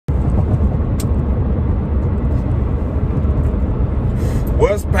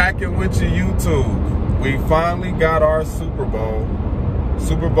What's packing with you, YouTube? We finally got our Super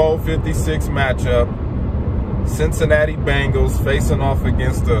Bowl 56 matchup. Cincinnati Bengals facing off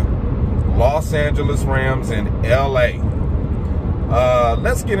against the Los Angeles Rams in LA.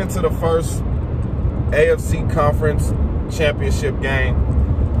 Let's get into the first AFC Conference Championship game.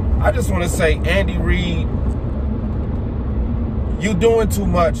 I just want to say, Andy Reid, you're doing too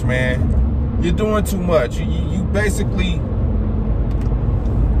much, man. You're doing too much. You basically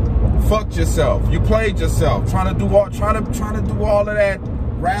fucked yourself. You played yourself, trying to do all of that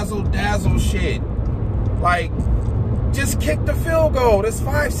razzle dazzle shit. Like, just kick the field goal. There's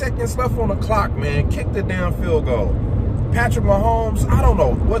 5 seconds left on the clock, man. Kick the damn field goal. Patrick Mahomes, I don't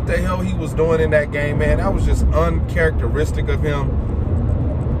know what the hell he was doing in that game, man. That was just uncharacteristic of him.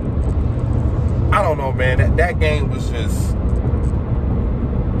 I don't know, man. That game was just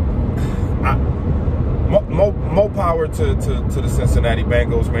more power to the Cincinnati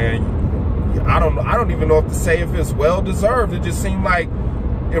Bengals, man. I don't even know if to say if it's well deserved. It just seemed like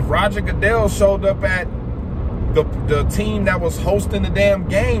if Roger Goodell showed up at the team that was hosting the damn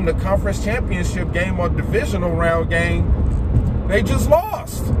game, the conference championship game or divisional round game, they just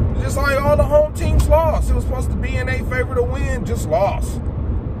lost. Just like all the home teams lost. It was supposed to be in their favor to win, just lost.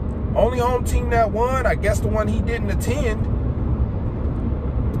 Only home team that won, I guess the one he didn't attend,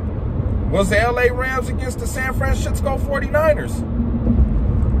 was the LA Rams against the San Francisco 49ers.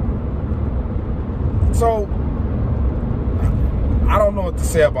 So I don't know what to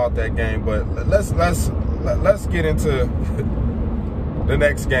say about that game, but let's get into the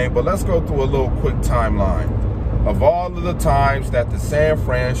next game. But let's go through a little quick timeline of all of the times that the San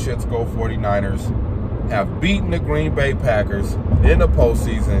Francisco 49ers have beaten the Green Bay Packers in the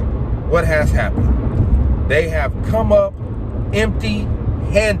postseason. What has happened? They have come up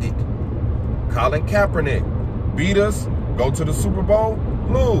empty-handed. Colin Kaepernick beat us, go to the Super Bowl,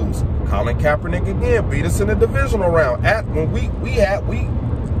 lose. Colin Kaepernick again beat us in the divisional round when we at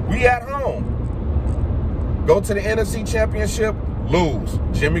home. Go to the NFC Championship, lose.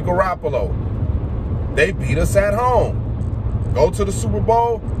 Jimmy Garoppolo, they beat us at home. Go to the Super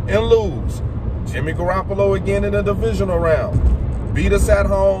Bowl and lose. Jimmy Garoppolo again in the divisional round. Beat us at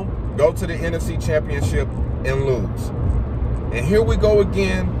home, go to the NFC Championship and lose. And here we go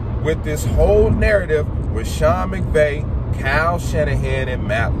again with this whole narrative with Sean McVay, Kyle Shanahan, and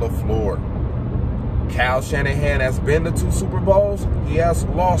Matt LaFleur. Kyle Shanahan has been to 2 Super Bowls. He has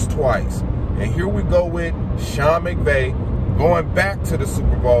lost twice. And here we go with Sean McVay going back to the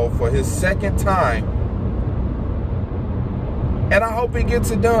Super Bowl for his 2nd time. And I hope he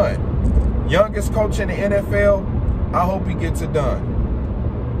gets it done. Youngest coach in the NFL, I hope he gets it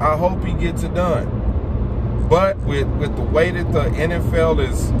done. I hope he gets it done. But with the way that the NFL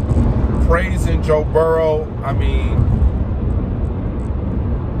is praising Joe Burrow, I mean,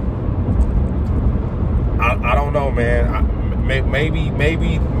 I don't know, man. Maybe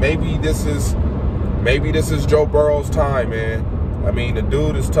this is Joe Burrow's time, man. I mean, the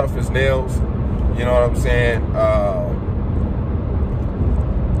dude is tough as nails. You know what I'm saying?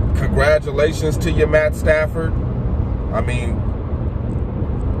 Congratulations to you, Matt Stafford. I mean,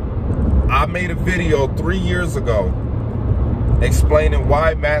 I made a video 3 years ago explaining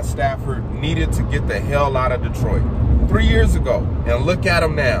why Matt Stafford needed to get the hell out of Detroit. 3 years ago. And look at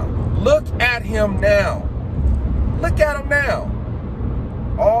him now. Look at him now. Look at him now.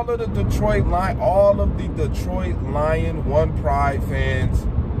 All of the Detroit Lion One Pride fans.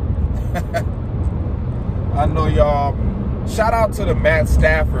 I know y'all. Shout out to the Matt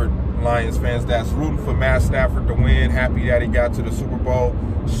Stafford Lions fans that's rooting for Matt Stafford to win. Happy that he got to the Super Bowl.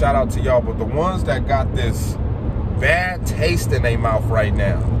 Shout out to y'all. But the ones that got this bad taste in their mouth right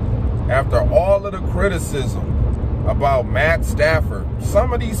now, after all of the criticism about Matt Stafford,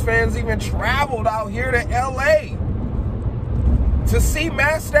 some of these fans even traveled out here to LA to see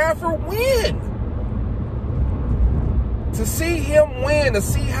Matt Stafford win. To see him win, to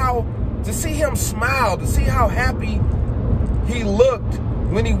see him smile, to see how happy he looked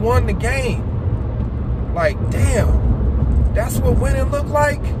when he won the game. Like, damn, that's what winning looked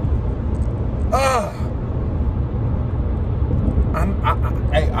like? I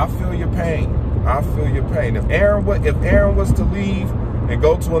feel your pain. I feel your pain. If Aaron was to leave and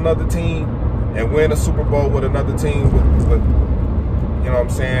go to another team and win a Super Bowl with another team with you know what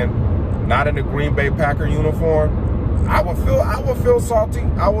I'm saying, not in the Green Bay Packer uniform, I would feel salty.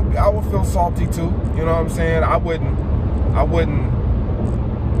 I would feel salty too. You know what I'm saying? I wouldn't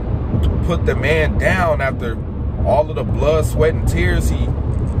put the man down after all of the blood, sweat, and tears he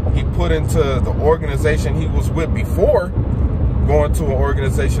put into the organization he was with before going to an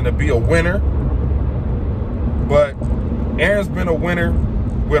organization to be a winner. But Aaron's been a winner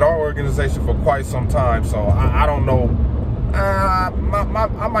with our organization for quite some time, so I don't know. I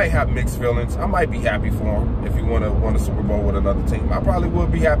might have mixed feelings. I might be happy for him if he won a Super Bowl with another team. I probably would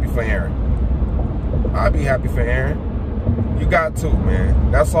be happy for Aaron. I'd be happy for Aaron. You got to,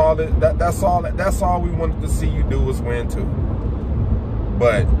 man. That's all we wanted to see you do was win too.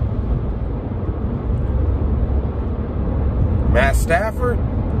 But Matt Stafford,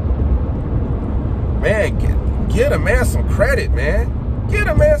 man, get a man some credit, man. Get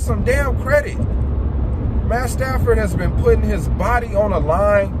a man some damn credit. Matt Stafford has been putting his body on the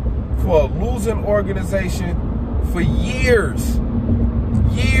line for a losing organization for years.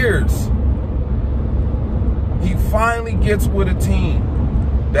 Years. He finally gets with a team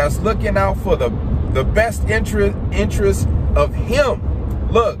that's looking out for the best interest of him.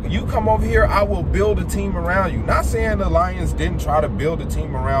 Look, you come over here, I will build a team around you. Not saying the Lions didn't try to build a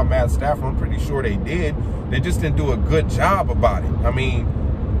team around Matt Stafford. I'm pretty sure they did. They just didn't do a good job about it. I mean,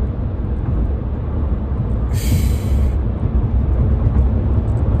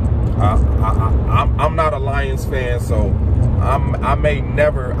 I'm not a Lions fan, so I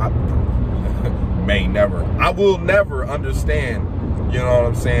will never understand, you know what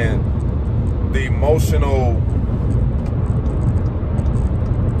I'm saying, the emotional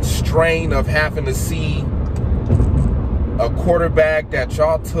strain of having to see a quarterback that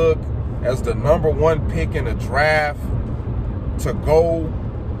y'all took as the #1 pick in the draft to go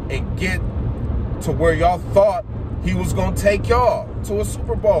and get to where y'all thought he was going to take y'all to a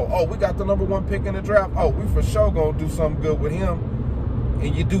Super Bowl. Oh, we got the #1 pick in the draft. Oh, we for sure going to do something good with him.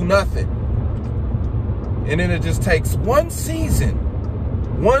 And you do nothing. And then it just takes one season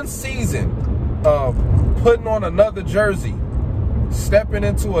of putting on another jersey, stepping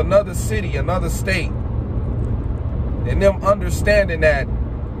into another city, another state, and them understanding that,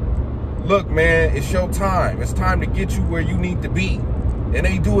 look, man, it's your time. It's time to get you where you need to be. And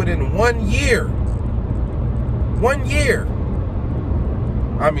they do it in 1 year. 1 year.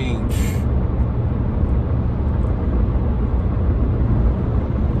 I mean,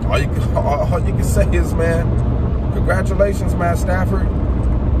 all you can say is, man, congratulations, Matt Stafford.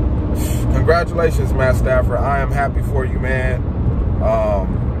 Congratulations, Matt Stafford. I am happy for you, man.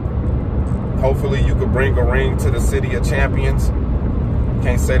 Hopefully you could bring a ring to the city of champions.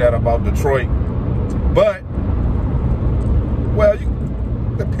 Can't say that about Detroit. But, well,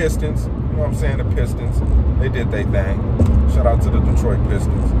 the Pistons, you know what I'm saying? The Pistons, they did their thing. Shout out to the Detroit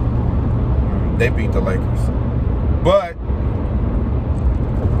Pistons. They beat the Lakers. But,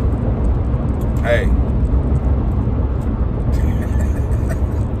 hey.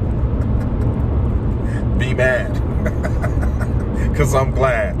 Be mad. Because I'm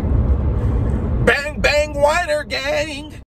glad.